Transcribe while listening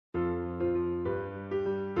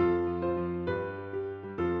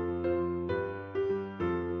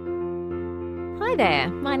Hi there,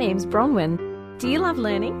 my name's Bronwyn. Do you love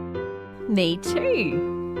learning? Me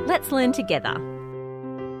too. Let's learn together.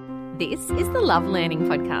 This is the Love Learning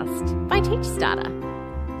Podcast by TeachStarter.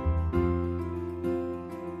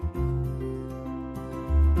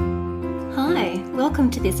 Hi, welcome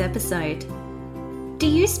to this episode. Do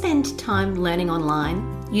you spend time learning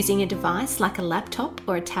online, using a device like a laptop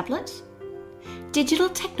or a tablet? Digital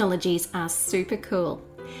technologies are super cool.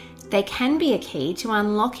 They can be a key to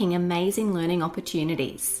unlocking amazing learning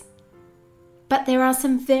opportunities. But there are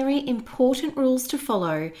some very important rules to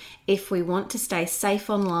follow if we want to stay safe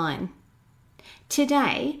online.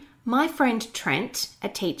 Today, my friend Trent, a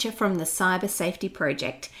teacher from the Cyber Safety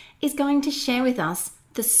Project, is going to share with us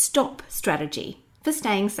the STOP strategy for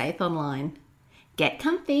staying safe online. Get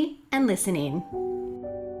comfy and listen in.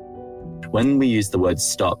 When we use the word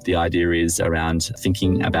stop, the idea is around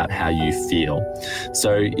thinking about how you feel.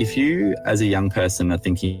 So if you, as a young person, are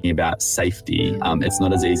thinking about safety, it's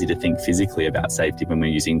not as easy to think physically about safety when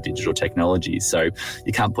we're using digital technology. So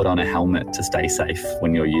you can't put on a helmet to stay safe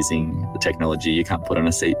when you're using the technology. You can't put on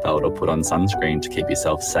a seatbelt or put on sunscreen to keep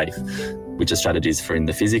yourself safe, which are strategies for in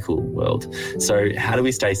the physical world. So how do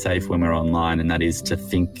we stay safe when we're online? And that is to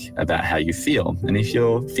think about how you feel. And if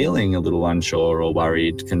you're feeling a little unsure or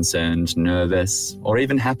worried, concerned, nervous, or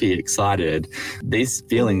even happy, excited, these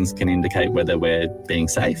feelings can indicate whether we're being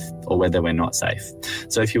safe or whether we're not safe.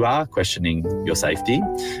 So if you are questioning your safety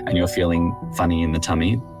and you're feeling funny in the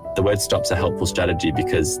tummy, the word stop's a helpful strategy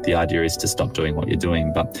because the idea is to stop doing what you're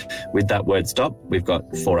doing. But with that word stop, we've got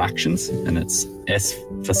 4 actions, and it's S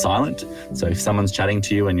for silent. So if someone's chatting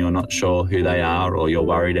to you and you're not sure who they are, or you're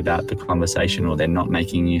worried about the conversation, or they're not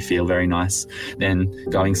making you feel very nice, then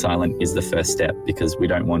going silent is the first step, because we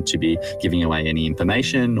don't want to be giving away any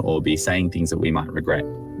information or be saying things that we might regret.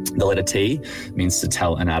 The letter T means to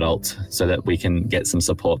tell an adult so that we can get some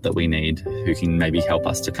support that we need, who can maybe help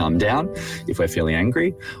us to calm down if we're feeling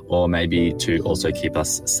angry, or maybe to also keep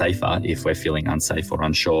us safer if we're feeling unsafe or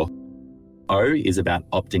unsure. O is about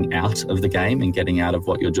opting out of the game and getting out of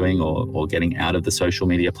what you're doing, or getting out of the social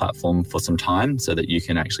media platform for some time so that you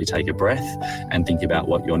can actually take a breath and think about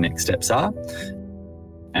what your next steps are.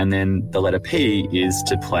 And then the letter P is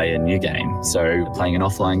to play a new game. So playing an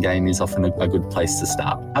offline game is often a good place to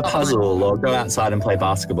start. A puzzle, or go outside and play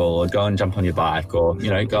basketball, or go and jump on your bike, or,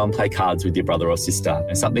 go and play cards with your brother or sister.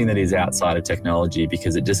 Something that is outside of technology,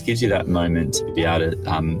 because it just gives you that moment to be able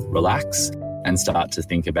to relax and start to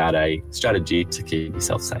think about a strategy to keep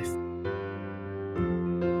yourself safe.